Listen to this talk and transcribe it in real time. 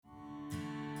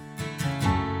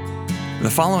The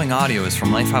following audio is from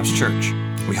Lifehouse Church.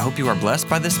 We hope you are blessed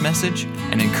by this message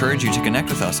and encourage you to connect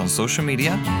with us on social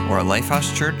media or at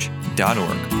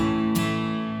lifehousechurch.org.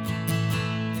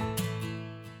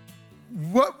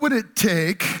 What would it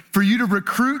take for you to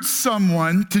recruit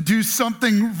someone to do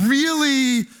something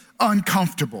really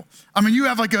uncomfortable? I mean, you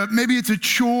have maybe it's a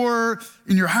chore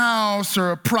in your house or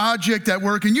a project at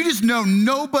work, and you just know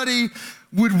nobody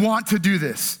would want to do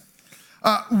this.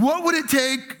 What would it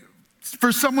take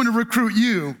for someone to recruit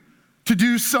you to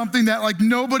do something that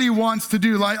nobody wants to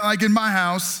do? Like in my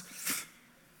house,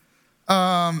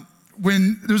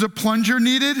 when there's a plunger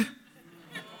needed,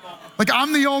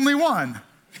 I'm the only one.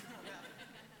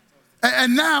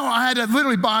 And now I had to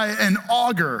literally buy an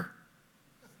auger.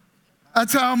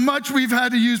 That's how much we've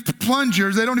had to use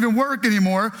plungers. They don't even work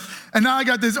anymore. And now I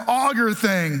got this auger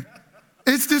thing.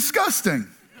 It's disgusting.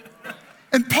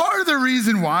 And part of the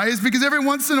reason why is because every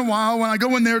once in a while when I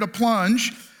go in there to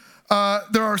plunge,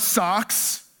 there are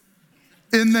socks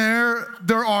in there.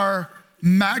 There are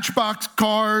Matchbox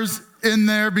cars in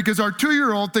there because our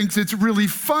 2-year-old thinks it's really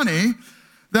funny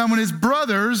that when his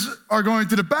brothers are going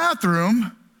to the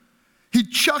bathroom, he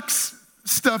chucks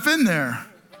stuff in there.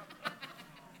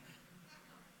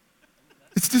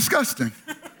 It's disgusting.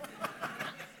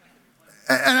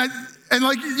 And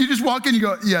you just walk in, you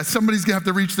go, yeah, somebody's gonna have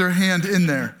to reach their hand in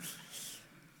there.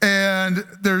 And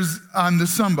I'm the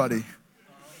somebody.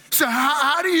 So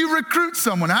how do you recruit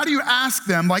someone? How do you ask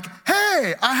them,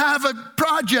 hey, I have a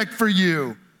project for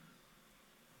you?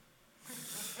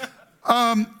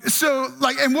 And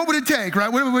what would it take, right?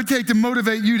 What would it take to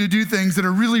motivate you to do things that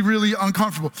are really, really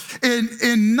uncomfortable?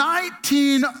 In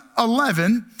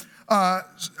 1911,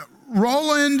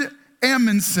 Roland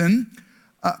Amundsen,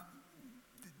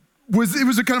 it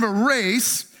was a kind of a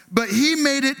race, but he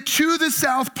made it to the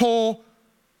South Pole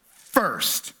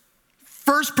first.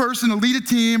 First person to lead a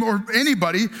team or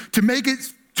anybody to make it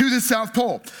to the South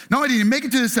Pole. Not only did he make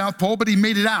it to the South Pole, but he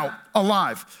made it out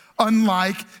alive,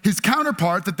 unlike his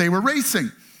counterpart that they were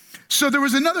racing. So there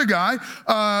was another guy,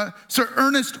 Sir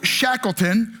Ernest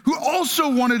Shackleton, who also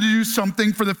wanted to do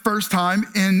something for the first time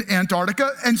in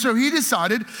Antarctica. And so he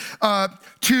decided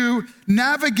to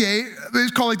navigate,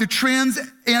 it's called the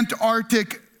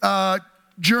Trans-Antarctic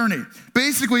journey.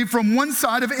 Basically from one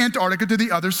side of Antarctica to the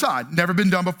other side. Never been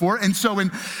done before. And so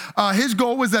his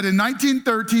goal was that in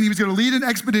 1913, he was gonna lead an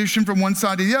expedition from one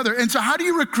side to the other. And so how do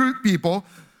you recruit people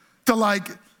to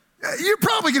you're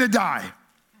probably gonna die.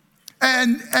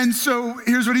 And so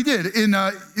here's what he did. He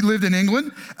lived in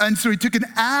England, and so he took an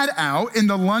ad out in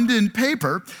the London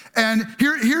paper, and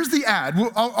here's the ad.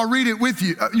 I'll read it with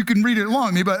you. You can read it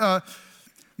along with me, but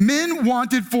men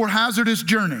wanted for hazardous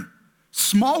journey,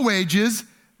 small wages,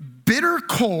 bitter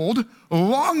cold,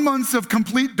 long months of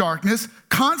complete darkness,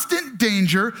 constant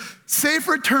danger, safe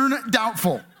return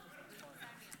doubtful,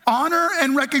 honor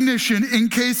and recognition in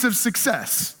case of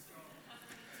success.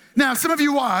 Now, some of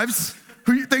you wives,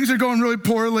 things are going really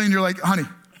poorly and you're like, honey,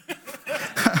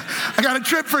 I got a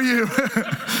trip for you.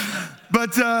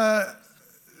 But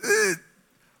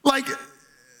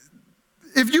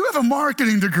if you have a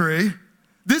marketing degree,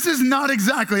 this is not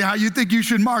exactly how you think you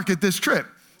should market this trip.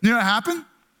 You know what happened?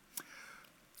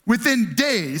 Within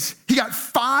days, he got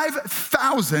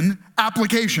 5,000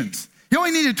 applications. He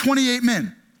only needed 28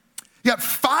 men. He got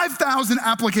 5,000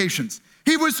 applications.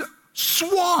 He was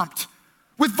swamped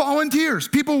with volunteers,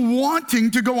 people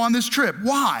wanting to go on this trip.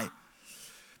 Why?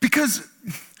 Because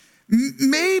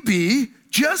maybe,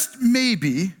 just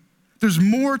maybe, there's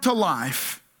more to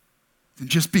life than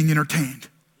just being entertained,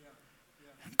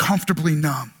 and comfortably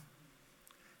numb,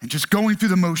 and just going through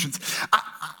the motions.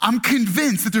 I'm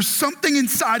convinced that there's something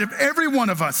inside of every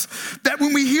one of us that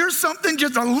when we hear something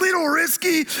just a little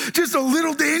risky, just a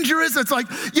little dangerous, it's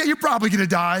yeah, you're probably gonna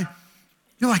die.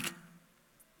 You're like,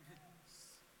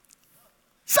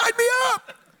 sign me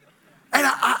up. And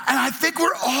I think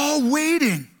we're all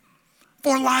waiting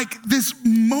for this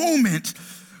moment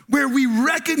where we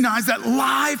recognize that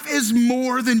life is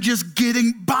more than just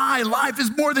getting by. Life is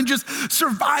more than just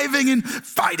surviving and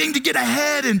fighting to get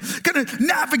ahead and kind of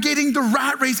navigating the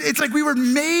rat race. It's we were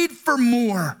made for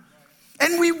more.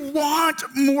 And we want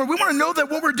more. We want to know that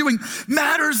what we're doing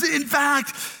matters. In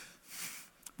fact,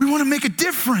 we want to make a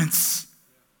difference.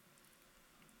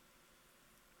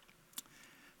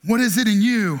 What is it in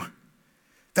you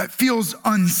that feels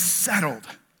unsettled?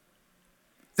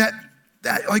 That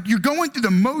you're going through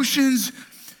the motions,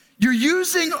 you're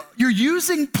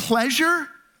using pleasure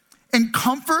and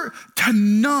comfort to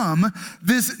numb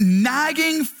this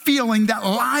nagging feeling that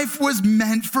life was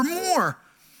meant for more.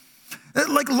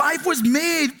 Like life was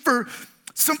made for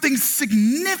something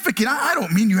significant. I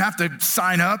don't mean you have to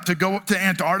sign up to go up to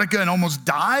Antarctica and almost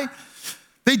die.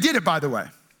 They did it, by the way, in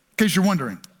case you're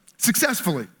wondering,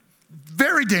 successfully,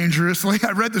 very dangerously.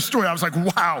 I read the story. I was like,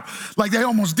 wow, like they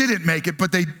almost didn't make it,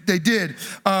 but they did.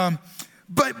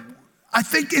 But I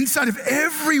think inside of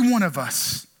every one of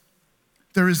us,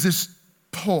 there is this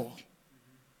pull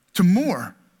to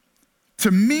more,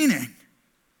 to meaning,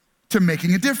 to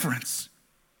making a difference.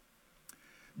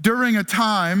 During a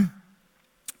time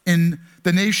in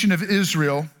the nation of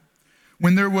Israel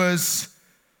when there was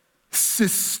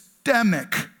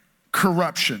systemic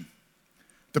corruption,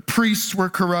 the priests were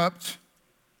corrupt,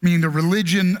 meaning the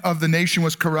religion of the nation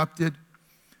was corrupted.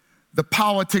 The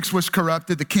politics was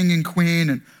corrupted. The king and queen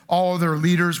and all of their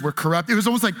leaders were corrupt. It was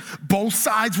almost like both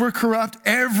sides were corrupt.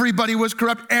 Everybody was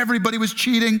corrupt. Everybody was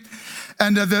cheating.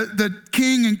 And the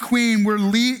king and queen were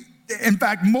in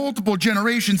fact, multiple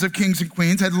generations of kings and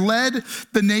queens had led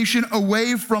the nation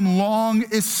away from long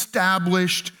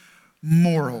established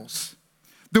morals.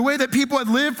 The way that people had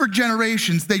lived for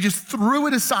generations, they just threw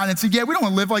it aside and said, yeah, we don't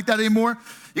want to live like that anymore.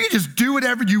 You can just do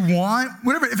whatever you want.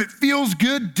 Whatever, if it feels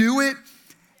good, do it.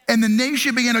 And the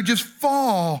nation began to just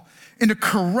fall into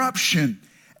corruption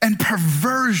and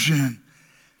perversion.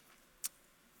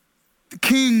 The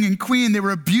king and queen, they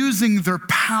were abusing their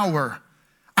power.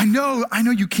 I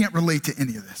know you can't relate to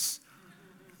any of this,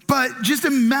 but just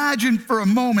imagine for a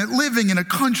moment living in a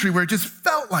country where it just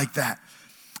felt like that.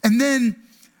 And then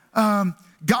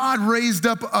God raised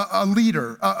up a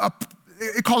leader,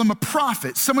 they call him a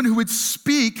prophet, someone who would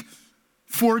speak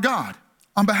for God,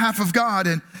 on behalf of God.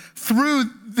 And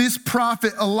through this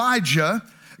prophet Elijah,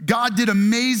 God did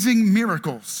amazing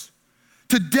miracles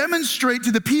to demonstrate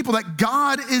to the people that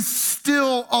God is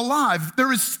still alive.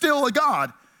 There is still a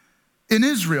God in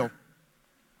Israel.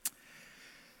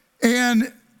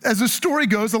 And as the story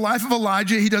goes, the life of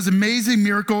Elijah, he does amazing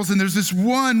miracles, and there's this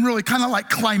one really kind of like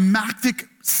climactic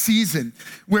season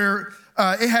where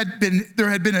there had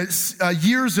been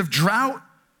years of drought.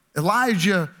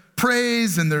 Elijah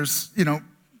prays, and there's,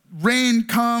 rain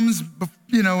comes,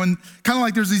 and kind of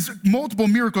like there's these multiple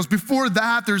miracles. Before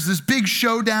that, there's this big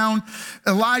showdown.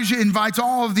 Elijah invites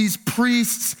all of these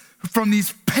priests from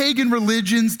these pagan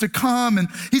religions to come, and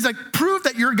he's like, prove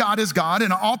that your God is God,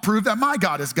 and I'll prove that my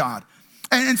God is God.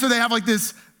 And so they have like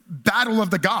this battle of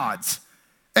the gods.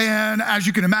 And as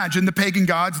you can imagine, the pagan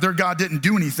gods, their God didn't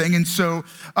do anything. And so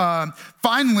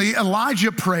finally,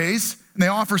 Elijah prays, and they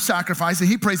offer sacrifice, and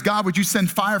he prays, God, would you send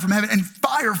fire from heaven? And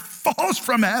fire falls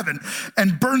from heaven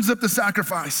and burns up the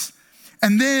sacrifice.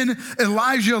 And then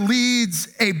Elijah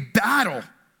leads a battle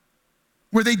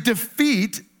where they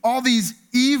defeat all these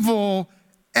evil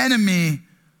enemy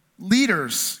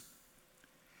leaders.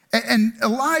 And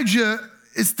Elijah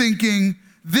is thinking,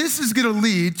 this is gonna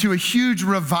lead to a huge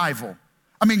revival.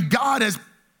 I mean, God has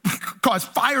caused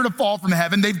fire to fall from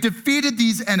heaven. They've defeated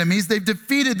these enemies. They've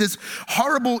defeated this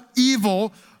horrible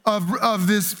evil of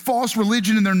this false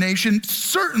religion in their nation.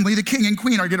 Certainly the king and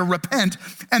queen are gonna repent,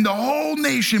 and the whole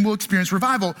nation will experience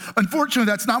revival. Unfortunately,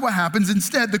 that's not what happens.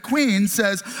 Instead, the queen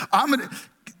says,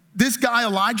 this guy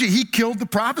Elijah, he killed the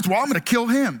prophets. Well, I'm gonna kill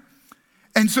him.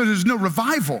 And so there's no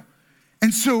revival.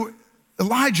 And so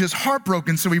Elijah's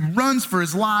heartbroken, so he runs for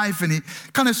his life, and he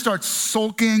kind of starts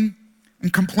sulking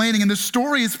and complaining. And the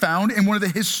story is found in one of the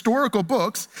historical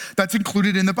books that's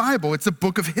included in the Bible. It's a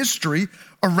book of history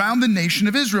around the nation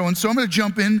of Israel. And so I'm gonna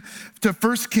jump in to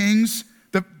 1 Kings,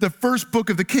 the first book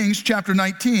of the Kings, chapter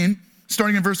 19,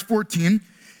 starting in verse 14.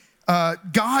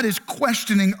 God is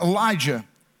questioning Elijah,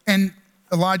 and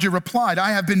Elijah replied,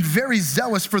 I have been very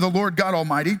zealous for the Lord God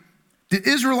Almighty. The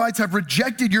Israelites have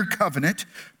rejected your covenant,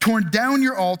 torn down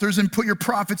your altars, and put your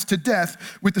prophets to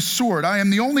death with the sword. I am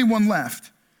the only one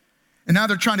left. And now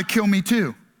they're trying to kill me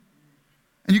too.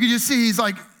 And you can just see he's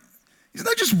not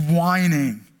just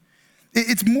whining.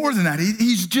 It's more than that.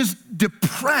 He's just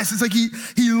depressed. It's like he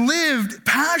lived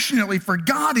passionately for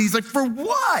God. And he's like, for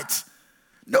what?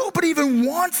 Nobody even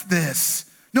wants this.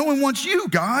 No one wants you,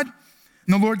 God.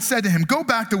 And the Lord said to him, go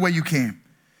back the way you came.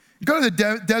 Go to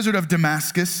the desert of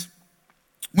Damascus.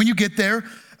 When you get there,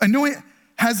 anoint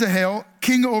Hazael,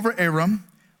 king over Aram.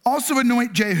 Also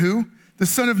anoint Jehu, the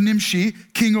son of Nimshi,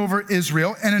 king over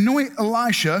Israel. And anoint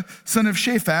Elisha, son of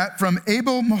Shaphat, from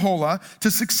Abel-Meholah,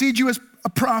 to succeed you as a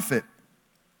prophet.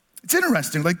 It's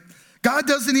interesting. Like, God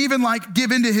doesn't even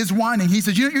give into his whining. He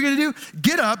says, you know what you're gonna do?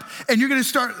 Get up, and you're gonna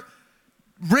start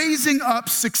raising up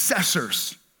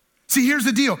successors. See, here's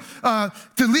the deal. To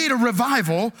lead a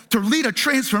revival, to lead a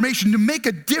transformation, to make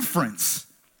a difference,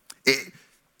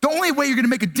 the only way you're gonna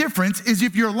make a difference is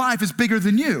if your life is bigger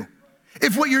than you.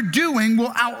 if what you're doing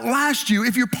will outlast you,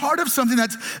 if you're part of something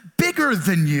that's bigger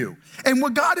than you. And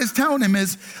what God is telling him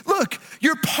is, look,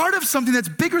 you're part of something that's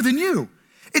bigger than you.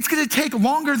 It's gonna take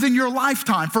longer than your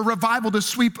lifetime for revival to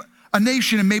sweep a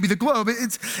nation and maybe the globe.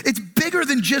 It's bigger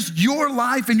than just your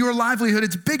life and your livelihood.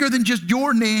 It's bigger than just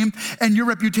your name and your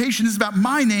reputation. It's about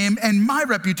my name and my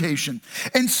reputation.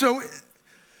 And so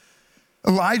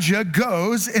Elijah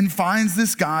goes and finds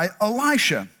this guy,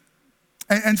 Elisha.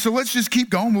 And so let's just keep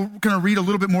going. We're gonna read a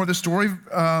little bit more of the story.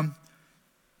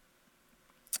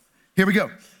 Here we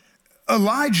go.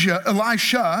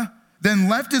 Elisha then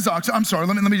left his ox. I'm sorry,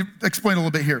 let me explain a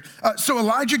little bit here. So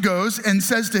Elijah goes and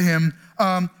says to him,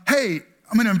 hey,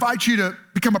 I'm gonna invite you to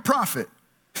become a prophet.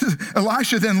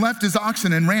 Elisha then left his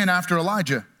oxen and ran after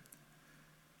Elijah.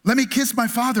 Let me kiss my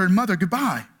father and mother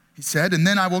goodbye, he said, and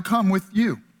then I will come with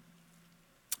you.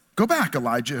 Go back,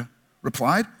 Elijah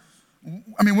replied.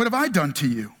 I mean, what have I done to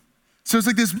you? So it's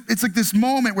like this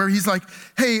moment where he's like,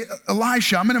 hey,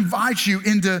 Elisha, I'm gonna invite you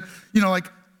into,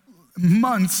 like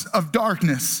months of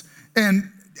darkness and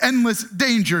endless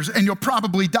dangers, and you'll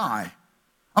probably die.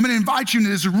 I'm gonna invite you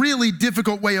into this really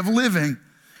difficult way of living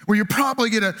where you're probably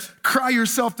gonna cry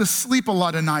yourself to sleep a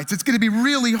lot of nights. It's gonna be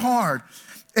really hard.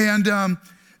 And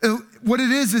what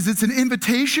it is it's an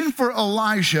invitation for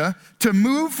Elijah to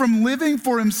move from living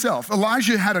for himself.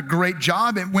 Elijah had a great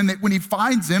job, and when he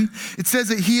finds him, it says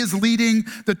that he is leading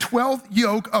the 12th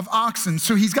yoke of oxen.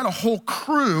 So he's got a whole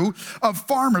crew of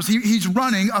farmers. He's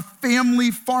running a family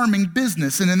farming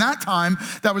business. And in that time,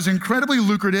 that was incredibly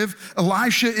lucrative.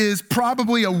 Elisha is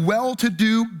probably a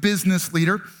well-to-do business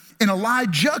leader. And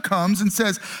Elijah comes and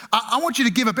says, I want you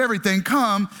to give up everything.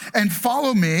 Come and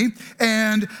follow me,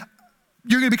 and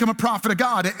you're gonna become a prophet of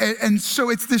God. And so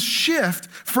it's this shift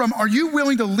from, are you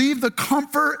willing to leave the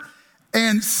comfort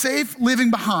and safe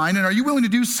living behind, and are you willing to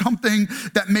do something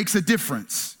that makes a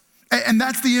difference? And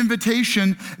that's the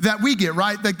invitation that we get,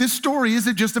 right? Like, this story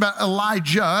isn't just about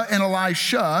Elijah and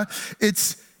Elisha,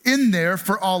 it's in there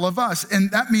for all of us.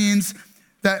 And that means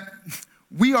that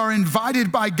we are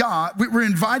invited by God, we're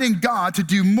inviting God to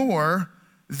do more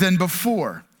than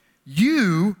before.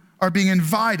 You are being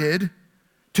invited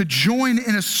to join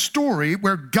in a story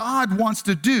where God wants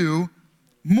to do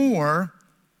more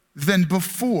than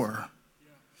before.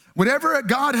 Whatever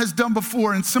God has done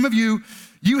before, and some of you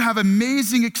have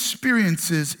amazing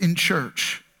experiences in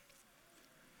church.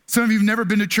 Some of you have never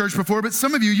been to church before, but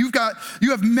some of you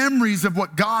have memories of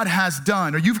what God has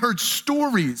done, or you've heard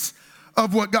stories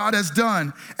of what God has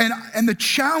done. And the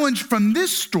challenge from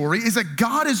this story is that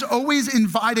God is always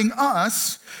inviting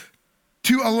us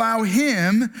to allow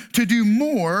him to do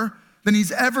more than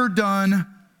he's ever done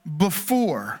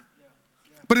before.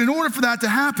 But in order for that to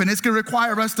happen, it's gonna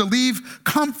require us to leave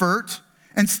comfort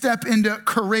and step into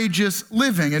courageous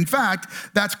living. In fact,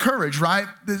 that's courage, right?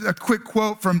 There's a quick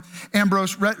quote from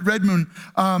Ambrose Redmoon.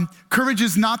 Courage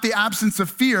is not the absence of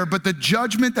fear, but the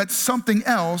judgment that something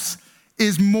else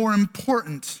is more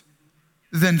important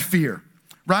than fear.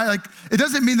 Right? Like, it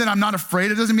doesn't mean that I'm not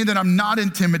afraid. It doesn't mean that I'm not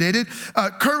intimidated.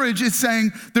 Courage is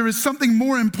saying there is something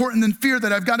more important than fear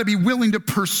that I've got to be willing to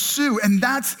pursue. And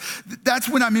that's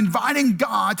when I'm inviting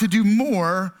God to do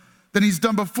more than he's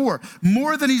done before.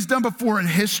 More than he's done before in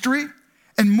history,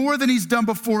 and more than he's done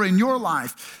before in your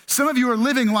life. Some of you are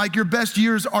living like your best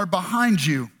years are behind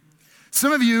you.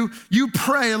 Some of you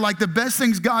pray like the best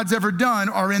things God's ever done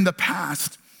are in the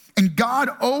past. And God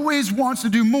always wants to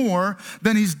do more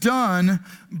than he's done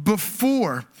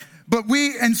before.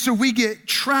 So we get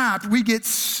trapped, we get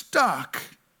stuck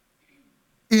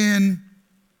in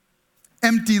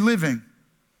empty living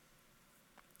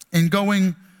and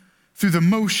going through the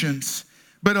motions.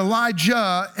 But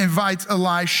Elijah invites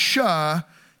Elisha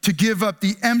to give up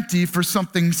the empty for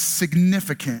something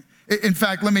significant. In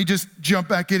fact, let me just jump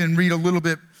back in and read a little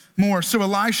bit more. So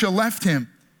Elisha left him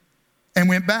and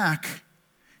went back.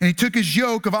 And he took his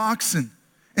yoke of oxen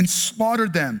and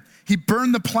slaughtered them. He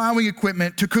burned the plowing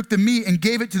equipment to cook the meat and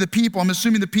gave it to the people. I'm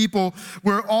assuming the people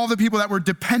were all the people that were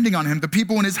depending on him, the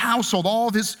people in his household, all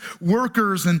of his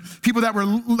workers and people that were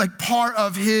like part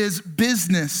of his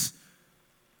business.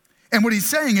 And what he's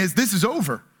saying is, this is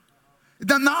over.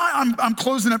 Now I'm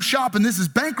closing up shop and this is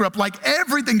bankrupt. Like,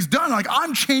 everything's done. Like,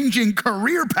 I'm changing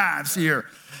career paths here.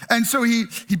 And so he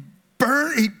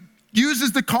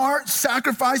uses the cart,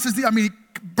 sacrifices he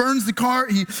burns the cart,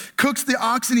 he cooks the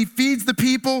oxen, he feeds the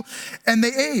people, and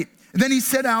they ate. And then he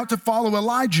set out to follow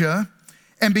Elijah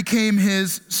and became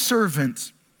his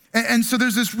servant. And so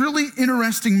there's this really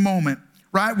interesting moment,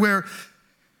 right, where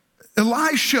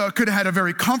Elisha could have had a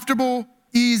very comfortable,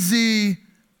 easy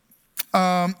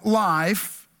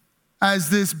life as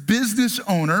this business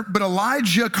owner, but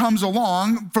Elijah comes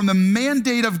along from the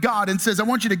mandate of God and says, I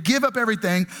want you to give up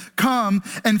everything, come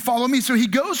and follow me. So he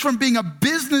goes from being a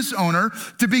business owner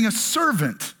to being a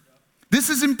servant. This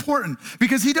is important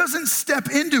because he doesn't step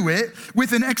into it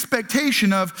with an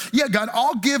expectation of, yeah, God,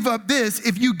 I'll give up this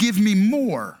if you give me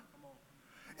more,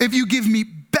 if you give me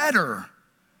better.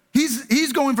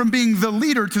 He's going from being the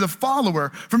leader to the follower,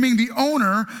 from being the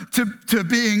owner to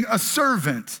being a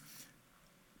servant.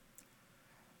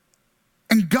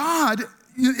 And God,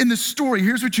 in the story,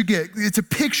 here's what you get. It's a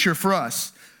picture for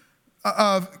us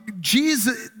of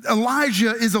Jesus.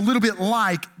 Elijah is a little bit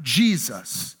like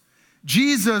Jesus.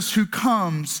 Jesus who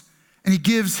comes and he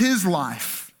gives his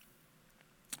life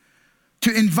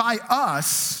to invite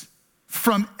us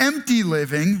from empty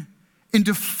living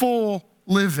into full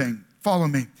living. Follow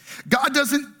me. God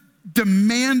doesn't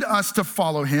demand us to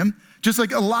follow him, just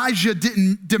like Elijah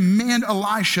didn't demand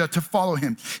Elisha to follow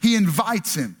him. He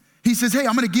invites him. He says, hey,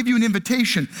 I'm gonna give you an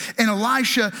invitation. And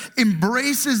Elisha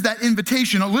embraces that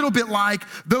invitation, a little bit like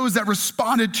those that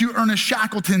responded to Ernest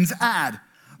Shackleton's ad.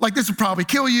 Like, this will probably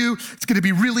kill you. It's gonna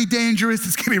be really dangerous.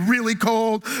 It's gonna be really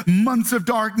cold, months of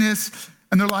darkness.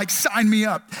 And they're like, sign me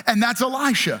up. And that's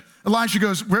Elisha. Elisha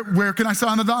goes, where can I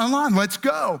sign the dotted line? Let's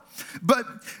go. But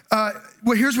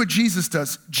well, here's what Jesus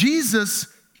does. Jesus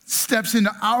steps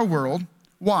into our world.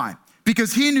 Why?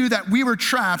 Because he knew that we were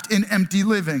trapped in empty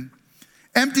living.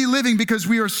 Empty living because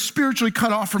we are spiritually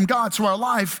cut off from God, so our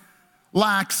life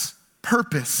lacks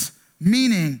purpose,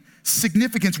 meaning,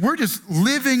 significance. We're just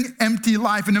living empty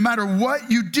life, and no matter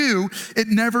what you do, it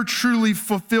never truly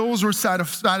fulfills or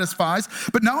satisfies.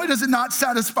 But not only does it not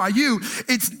satisfy you,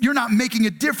 you're not making a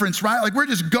difference, right? Like, we're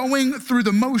just going through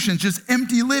the motions, just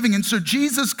empty living. And so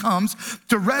Jesus comes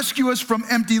to rescue us from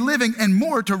empty living, and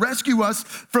more, to rescue us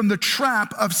from the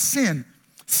trap of sin.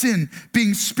 Sin,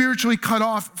 being spiritually cut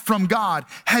off from God,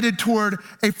 headed toward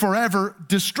a forever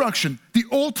destruction, the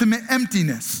ultimate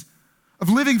emptiness of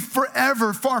living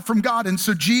forever far from God. And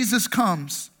so Jesus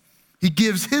comes, he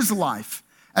gives his life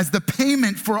as the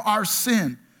payment for our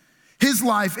sin, his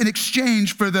life in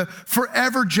exchange for the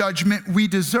forever judgment we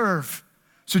deserve.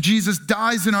 So Jesus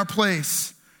dies in our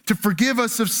place to forgive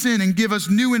us of sin and give us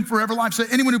new and forever life. So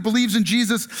anyone who believes in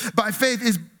Jesus by faith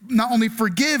is not only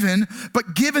forgiven,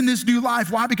 but given this new life.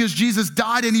 Why? Because Jesus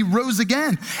died and he rose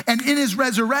again. And in his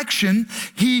resurrection,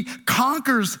 he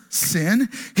conquers sin,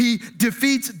 he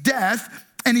defeats death,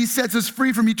 and he sets us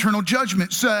free from eternal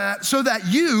judgment so that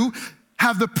you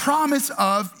have the promise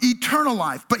of eternal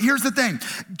life. But here's the thing.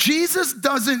 Jesus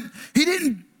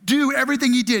didn't do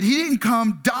everything he did. He didn't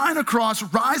come, die on a cross,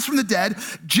 rise from the dead,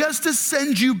 just to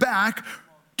send you back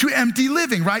to empty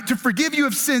living, right? To forgive you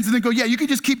of sins and then go, yeah, you can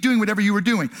just keep doing whatever you were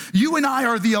doing. You and I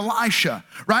are the Elisha,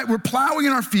 right? We're plowing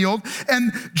in our field,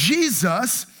 and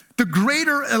Jesus, the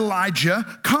greater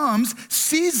Elijah, comes,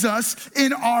 sees us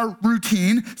in our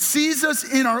routine, sees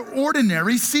us in our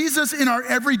ordinary, sees us in our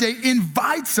everyday,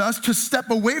 invites us to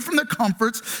step away from the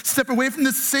comforts, step away from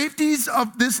the safeties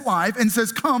of this life, and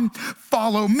says, come,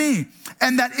 follow me.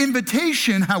 And that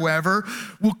invitation, however,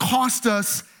 will cost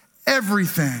us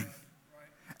everything.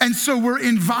 And so we're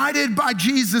invited by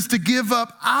Jesus to give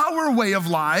up our way of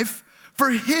life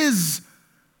for his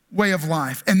way of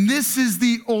life. And this is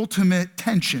the ultimate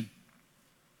tension.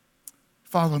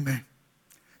 Follow me.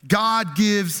 God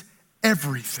gives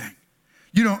everything.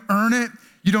 You don't earn it.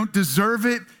 You don't deserve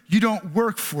it. You don't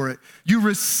work for it. You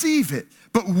receive it.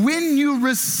 But when you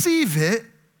receive it,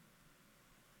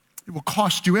 it will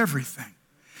cost you everything.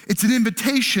 It's an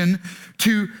invitation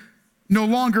to no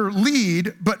longer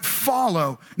lead, but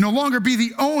follow. No longer be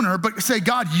the owner, but say,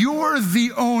 God, you're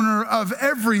the owner of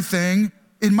everything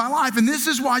in my life. And this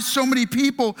is why so many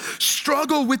people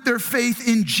struggle with their faith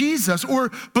in Jesus or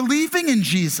believing in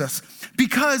Jesus,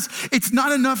 because it's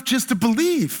not enough just to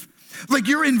believe. Like,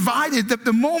 you're invited that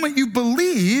the moment you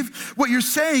believe, what you're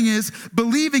saying is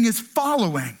believing is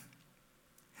following.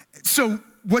 So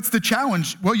what's the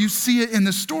challenge? Well, you see it in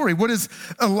the story. What is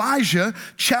Elijah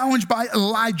challenged by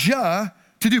Elijah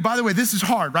to do? By the way, this is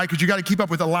hard, right? Because you got to keep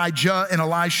up with Elijah and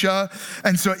Elisha.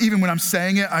 And so even when I'm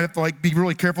saying it, I have to be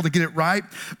really careful to get it right.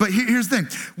 But here's the thing.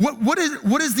 What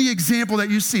is the example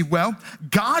that you see? Well,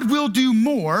 God will do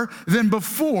more than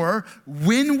before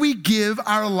when we give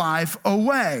our life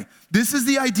away. This is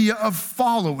the idea of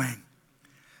following.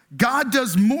 God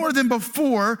does more than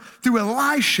before through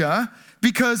Elisha,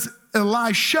 because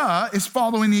Elisha is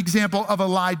following the example of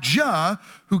Elijah,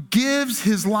 who gives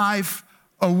his life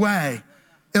away.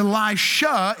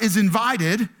 Elisha is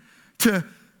invited to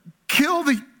kill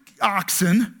the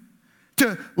oxen,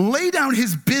 to lay down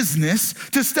his business,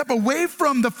 to step away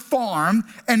from the farm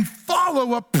and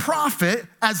follow a prophet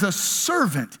as a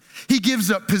servant. He gives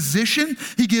up position,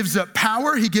 he gives up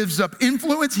power, he gives up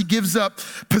influence, he gives up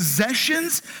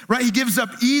possessions, right? He gives up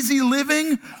easy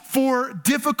living for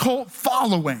difficult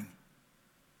following.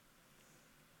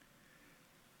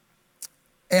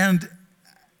 And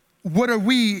how are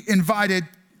we invited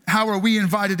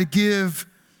to give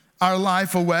our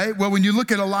life away? Well, when you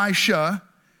look at Elisha,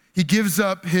 he gives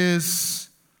up his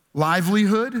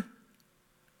livelihood.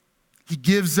 He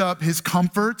gives up his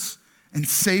comforts and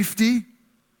safety.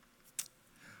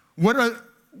 What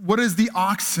is the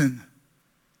oxen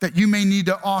that you may need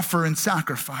to offer and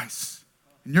sacrifice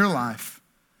in your life?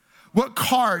 What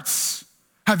carts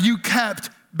have you kept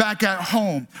back at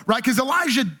home, right? Because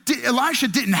Elisha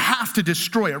didn't have to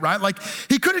destroy it, right? Like,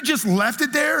 he could have just left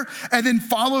it there and then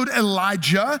followed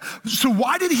Elijah. So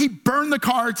why did he burn the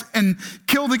carts and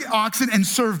kill the oxen and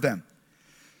serve them?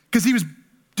 Because he was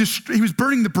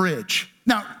burning the bridge.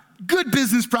 Now, good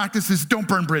business practices don't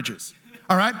burn bridges,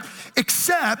 all right?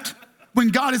 Except when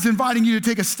God is inviting you to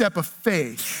take a step of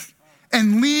faith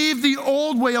and leave the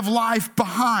old way of life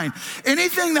behind.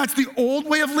 Anything that's the old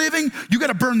way of living, you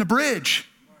gotta burn the bridge.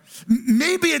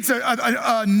 Maybe it's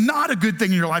not a good thing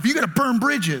in your life. You got to burn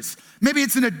bridges. Maybe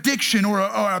it's an addiction or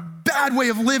a bad way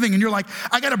of living, and you're like,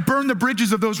 I got to burn the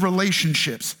bridges of those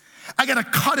relationships. I got to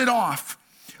cut it off.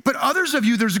 But others of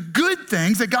you, there's good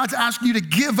things that God's asking you to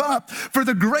give up for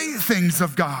the great things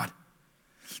of God.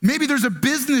 Maybe there's a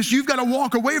business you've got to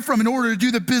walk away from in order to do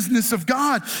the business of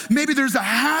God. Maybe there's a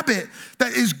habit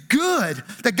that is good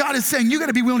that God is saying you got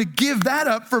to be willing to give that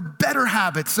up for better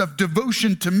habits of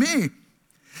devotion to me.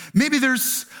 Maybe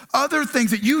there's other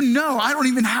things that you know, I don't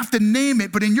even have to name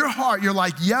it, but in your heart, you're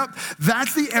like, yep,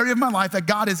 that's the area of my life that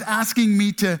God is asking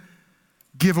me to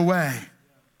give away.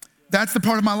 That's the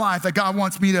part of my life that God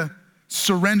wants me to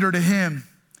surrender to him.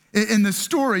 In the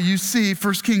story, you see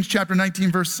 1 Kings chapter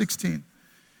 19, verse 16. It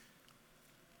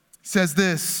says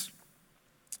this.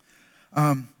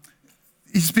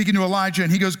 He's speaking to Elijah,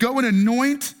 and he goes, go and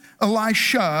anoint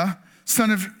Elisha,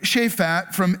 son of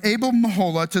Shaphat from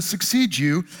Abel-Meholah, to succeed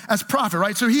you as prophet,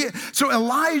 right? So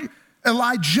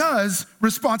Elijah's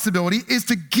responsibility is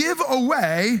to give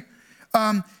away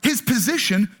his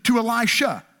position to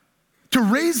Elisha, to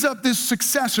raise up this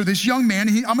successor, this young man.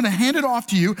 I'm gonna hand it off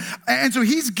to you. And so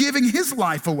he's giving his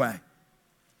life away.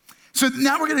 So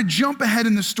now we're gonna jump ahead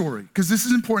in the story, because this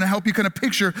is important to help you kind of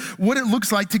picture what it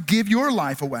looks like to give your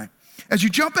life away. As you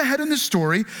jump ahead in the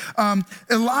story,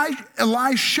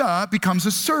 Elisha becomes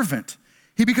a servant.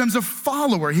 He becomes a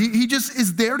follower. He just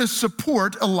is there to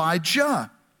support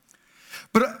Elijah.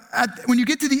 But when you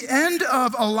get to the end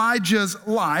of Elijah's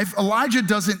life, Elijah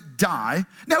doesn't die.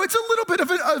 Now, it's a little bit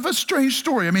of a strange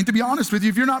story. I mean, to be honest with you,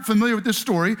 if you're not familiar with this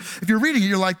story, if you're reading it,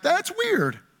 you're like, that's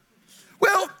weird.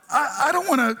 Well, I don't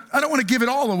want to give it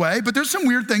all away, but there's some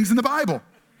weird things in the Bible.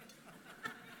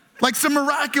 Like some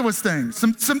miraculous things,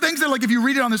 some things that, like, if you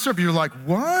read it on the surface, you're like,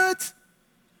 what?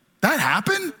 That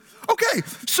happened? Okay,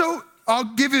 so I'll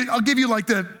give you like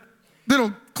the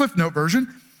little Cliff Note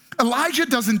version. Elijah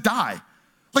doesn't die.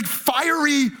 Like,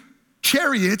 fiery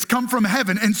chariots come from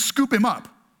heaven and scoop him up.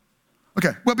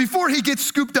 Okay, well, before he gets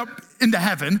scooped up into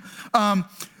heaven,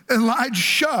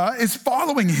 Elisha is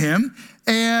following him,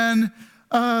 and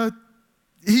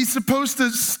he's supposed to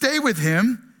stay with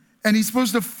him. And he's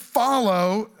supposed to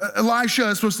follow, Elisha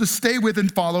is supposed to stay with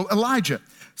and follow Elijah.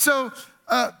 So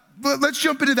let's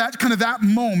jump into that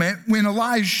moment when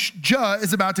Elijah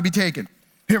is about to be taken.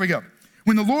 Here we go.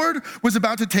 When the Lord was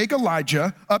about to take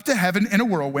Elijah up to heaven in a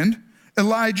whirlwind,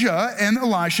 Elijah and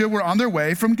Elisha were on their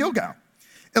way from Gilgal.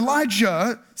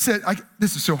 Elijah said,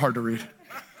 this is so hard to read.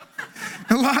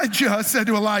 Elijah said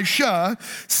to Elisha,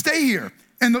 stay here.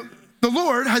 And the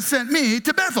Lord has sent me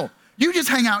to Bethel. You just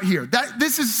hang out here.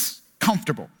 This is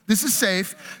comfortable. This is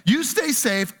safe. You stay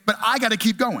safe, but I got to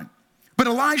keep going. But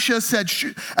Elisha said,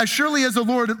 as surely as the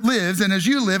Lord lives and as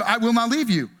you live, I will not leave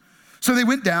you. So they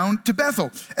went down to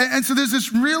Bethel. And so there's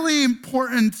this really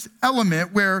important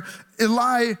element where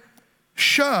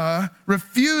Elisha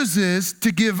refuses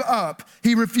to give up.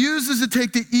 He refuses to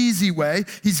take the easy way.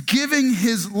 He's giving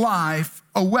his life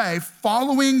away,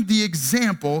 following the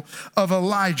example of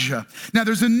Elijah. Now,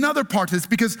 there's another part to this,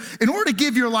 because in order to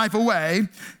give your life away,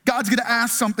 God's gonna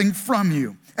ask something from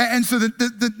you. And so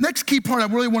the next key part I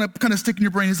really wanna kind of stick in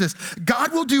your brain is this: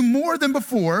 God will do more than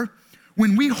before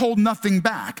when we hold nothing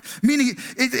back. Meaning,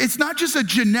 it's not just a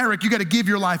generic, you gotta give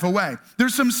your life away.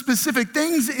 There's some specific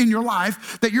things in your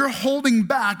life that you're holding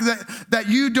back that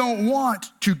you don't want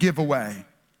to give away.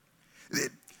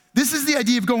 This is the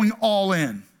idea of going all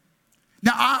in.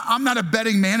 Now, I'm not a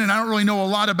betting man, and I don't really know a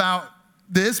lot about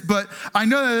this, but I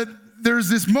know that there's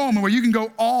this moment where you can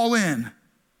go all in.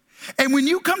 And when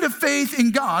you come to faith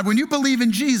in God, when you believe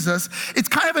in Jesus, it's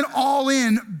kind of an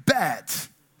all-in bet.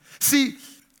 See,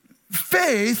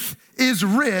 faith is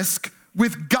risk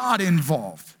with God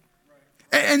involved.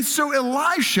 And so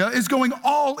Elisha is going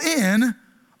all in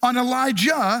on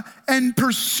Elijah and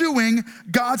pursuing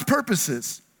God's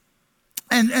purposes.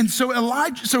 And so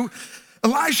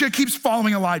Elisha keeps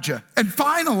following Elijah. And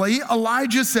finally,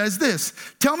 Elijah says this,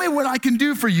 tell me what I can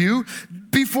do for you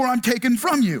before I'm taken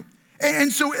from you.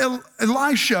 And so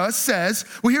Elisha says,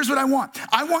 well, here's what I want.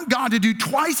 I want God to do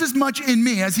twice as much in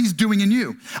me as he's doing in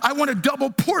you. I want a double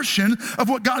portion of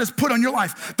what God has put on your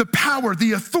life. The power,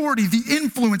 the authority, the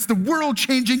influence, the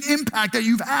world-changing impact that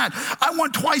you've had. I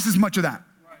want twice as much of that.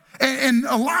 And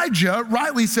Elijah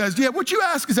rightly says, yeah, what you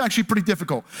ask is actually pretty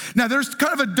difficult. Now, there's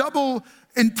kind of a double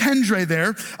entendre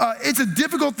there. It's a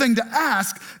difficult thing to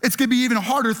ask. It's going to be even a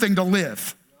harder thing to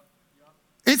live.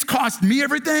 It's cost me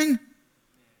everything.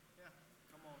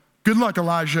 Good luck,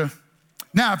 Elijah.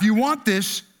 Now, if you want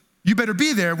this, you better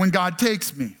be there when God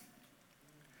takes me.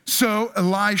 So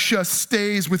Elisha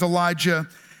stays with Elijah,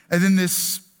 and then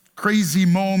this crazy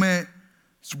moment,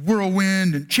 this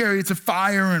whirlwind and chariots of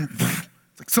fire, and it's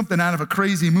like something out of a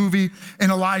crazy movie,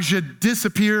 and Elijah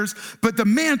disappears. But the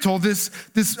mantle, this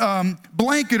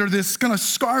blanket or this kind of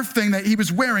scarf thing that he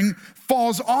was wearing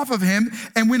falls off of him,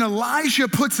 and when Elijah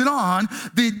puts it on,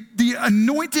 the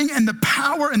anointing and the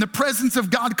power and the presence of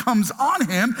God comes on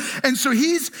him, and so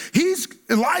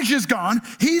Elijah's gone,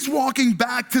 he's walking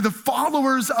back to the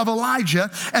followers of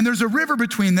Elijah, and there's a river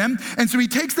between them, and so he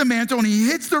takes the mantle and he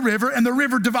hits the river, and the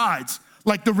river divides,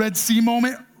 like the Red Sea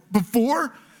moment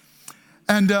before,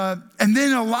 and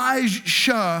then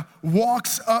Elisha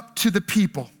walks up to the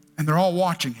people, and they're all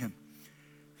watching him.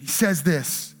 He says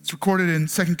this, it's recorded in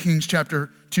 2 Kings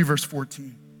chapter 2, verse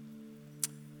 14.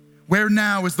 Where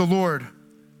now is the Lord,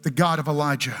 the God of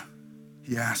Elijah?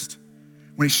 He asked.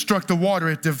 When he struck the water,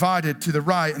 it divided to the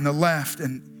right and the left,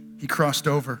 and he crossed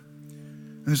over.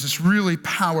 And there's this really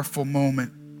powerful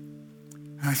moment.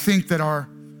 And I think that our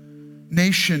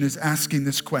nation is asking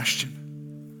this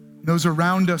question. Those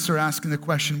around us are asking the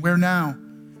question, where now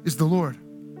is the Lord,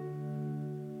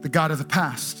 the God of the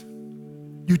past?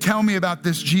 You tell me about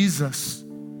this Jesus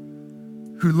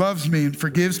who loves me and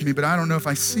forgives me, but I don't know if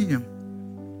I see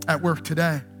him at work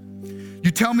today. You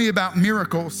tell me about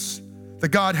miracles that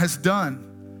God has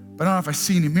done, but I don't know if I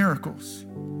see any miracles.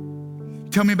 You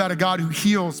tell me about a God who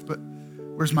heals, but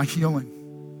where's my healing?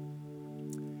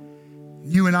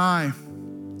 You and I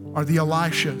are the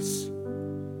Elishas.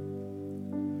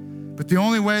 But the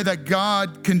only way that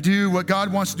God can do what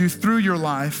God wants to do through your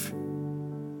life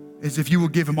is if you will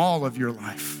give him all of your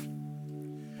life.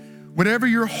 Whatever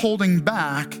you're holding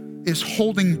back is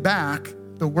holding back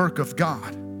the work of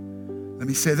God. Let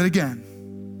me say that again.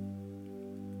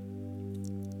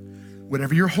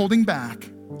 Whatever you're holding back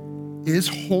is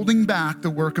holding back the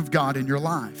work of God in your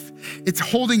life. It's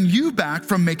holding you back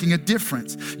from making a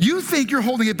difference. You think you're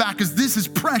holding it back because this is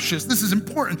precious, this is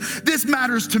important, this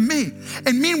matters to me.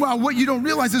 And meanwhile, what you don't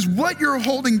realize is what you're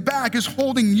holding back is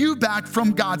holding you back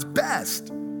from God's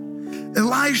best.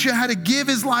 Elisha had to give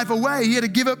his life away. He had to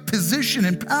give up position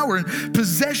and power and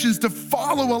possessions to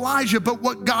follow Elijah. But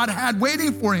what God had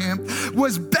waiting for him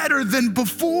was better than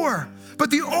before. But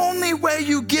the only way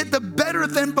you get the better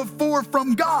than before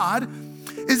from God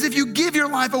is if you give your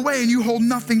life away and you hold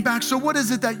nothing back. So what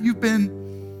is it that you've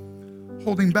been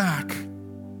holding back?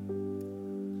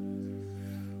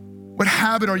 What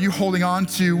habit are you holding on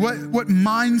to? What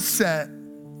mindset,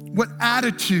 what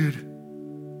attitude,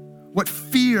 what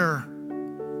fear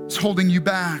is holding you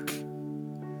back?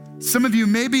 Some of you,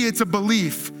 maybe it's a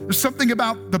belief. There's something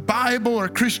about the Bible or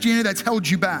Christianity that's held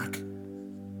you back.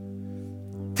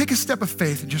 Take a step of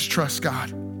faith and just trust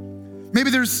God. Maybe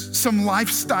there's some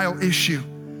lifestyle issue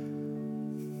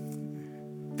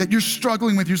that you're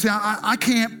struggling with. You're saying, I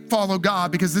can't follow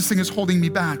God because this thing is holding me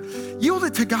back. Yield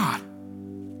it to God.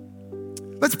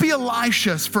 Let's be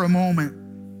Elishas for a moment.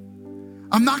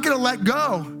 I'm not gonna let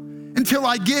go until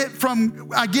I get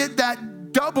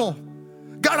that double.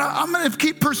 God, I'm gonna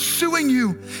keep pursuing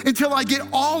you until I get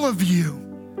all of you.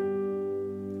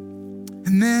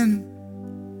 And then,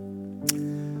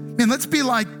 man, let's be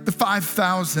like the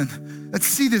 5,000. Let's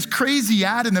see this crazy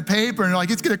ad in the paper and like,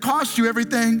 it's gonna cost you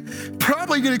everything.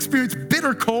 Probably gonna experience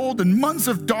bitter cold and months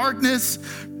of darkness.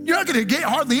 You're not gonna get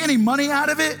hardly any money out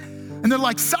of it. And they're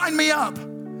like, sign me up.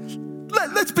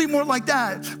 Let's be more like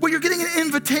that. What you're getting an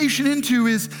invitation into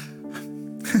is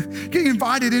getting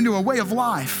invited into a way of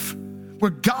life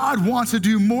where God wants to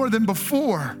do more than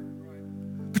before.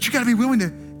 but you gotta be willing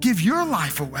to give your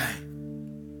life away.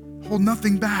 Hold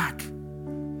nothing back.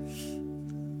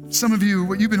 Some of you,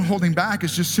 what you've been holding back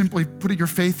is just simply putting your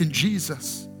faith in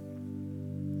Jesus.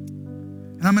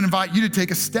 And I'm gonna invite you to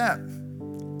take a step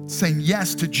saying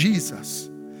yes to Jesus,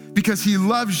 because he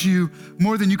loves you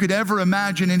more than you could ever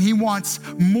imagine, and he wants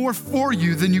more for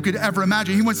you than you could ever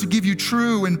imagine. He wants to give you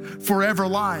true and forever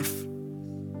life.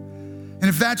 And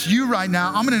if that's you right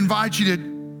now, I'm gonna invite you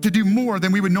to do more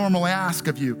than we would normally ask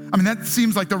of you. I mean, that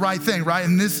seems like the right thing, right?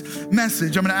 In this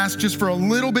message, I'm gonna ask just for a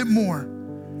little bit more.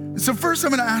 And so first, I'm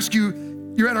gonna ask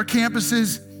you, you're at our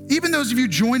campuses, even those of you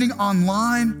joining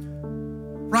online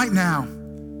right now,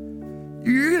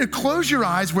 you're gonna close your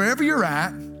eyes wherever you're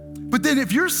at, but then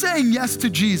if you're saying yes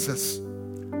to Jesus,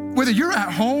 whether you're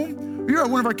at home or you're at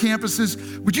one of our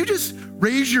campuses, would you just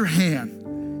raise your hand?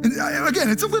 And again,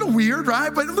 it's a little weird,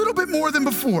 right? But a little bit more than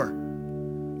before.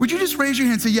 Would you just raise your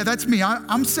hand and say, yeah, that's me.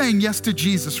 I'm saying yes to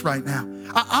Jesus right now.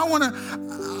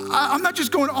 I'm not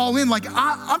just going all in, like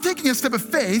I'm taking a step of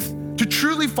faith to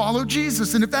truly follow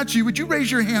Jesus. And if that's you, would you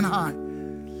raise your hand high?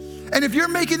 And if you're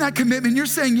making that commitment, you're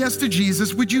saying yes to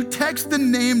Jesus, would you text the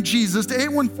name Jesus to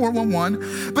 81411?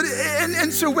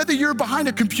 And so whether you're behind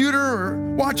a computer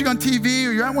or watching on TV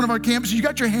or you're at one of our campuses, you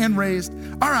got your hand raised.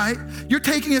 All right, you're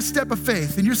taking a step of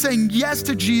faith and you're saying yes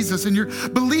to Jesus and you're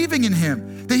believing in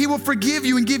him, that he will forgive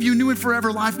you and give you new and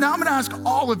forever life. Now I'm gonna ask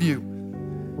all of you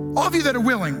that are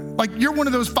willing, like you're one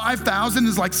of those 5,000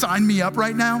 is like, sign me up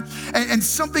right now. And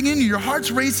something in you, your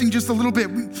heart's racing just a little bit.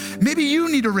 Maybe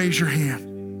you need to raise your hand.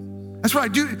 That's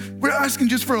right, we're asking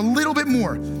just for a little bit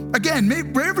more. Again,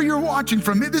 wherever you're watching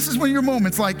from, this is one of your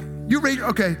moments, like you raise,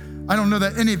 okay, I don't know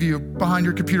that any of you behind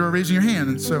your computer are raising your hand.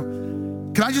 And so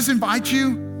can I just invite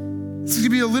you, this is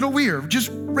gonna be a little weird, just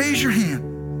raise your hand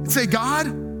and say, God,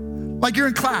 like you're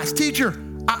in class, teacher,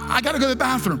 I gotta go to the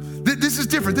bathroom. This is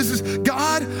different. This is,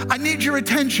 God, I need your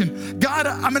attention. God,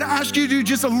 I'm gonna ask you to do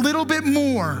just a little bit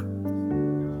more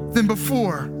than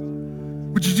before.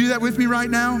 Would you do that with me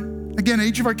right now? Again, at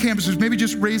each of our campuses, maybe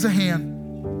just raise a hand.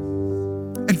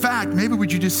 In fact, maybe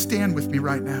would you just stand with me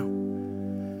right now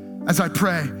as I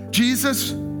pray.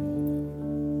 Jesus,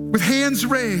 with hands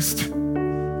raised,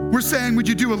 we're saying, would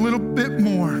you do a little bit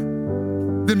more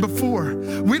than before?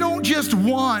 We don't just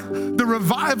want the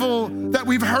revival that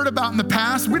we've heard about in the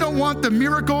past. We don't want the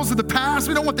miracles of the past.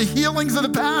 We don't want the healings of the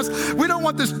past. We don't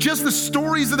want just the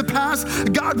stories of the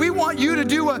past. God, we want you to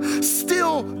do a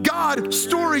still God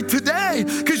story today,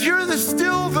 because you're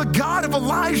still the God of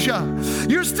Elijah.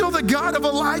 You're still the God of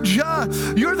Elijah.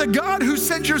 You're the God who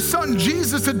sent your son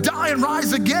Jesus to die and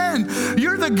rise again.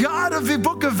 You're the God of the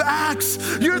book of Acts.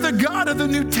 You're the God of the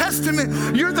New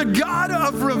Testament. You're the God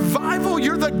of revival.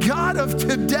 You're the God of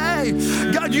today.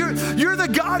 God, you're the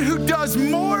God who does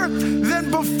more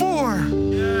than before.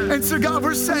 And so God,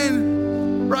 we're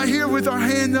saying right here with our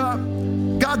hand up,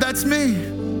 God, that's me.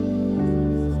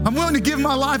 I'm willing to give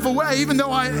my life away, even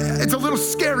though it's a little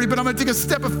scary, but I'm gonna take a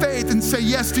step of faith and say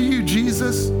yes to you,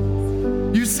 Jesus.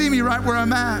 You see me right where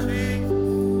I'm at.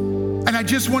 And I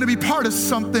just wanna be part of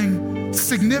something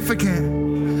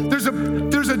significant. There's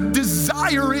a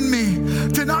desire in me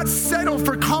to not settle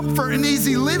for comfort and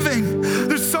easy living.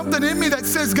 There's something in me that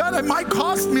says, God, it might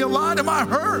cost me a lot, it might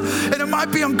hurt, and it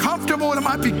might be uncomfortable, and it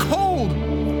might be cold,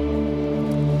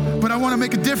 but I wanna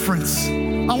make a difference.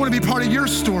 I wanna be part of your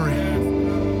story.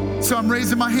 So I'm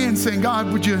raising my hand saying,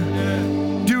 God, would you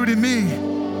do it in me?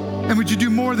 And would you do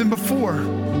more than before?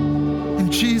 In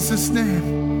Jesus'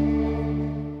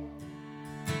 name.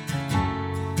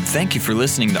 Thank you for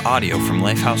listening to audio from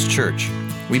Lifehouse Church.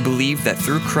 We believe that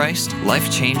through Christ,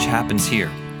 life change happens here.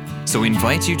 So we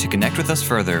invite you to connect with us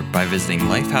further by visiting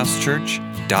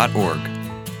lifehousechurch.org.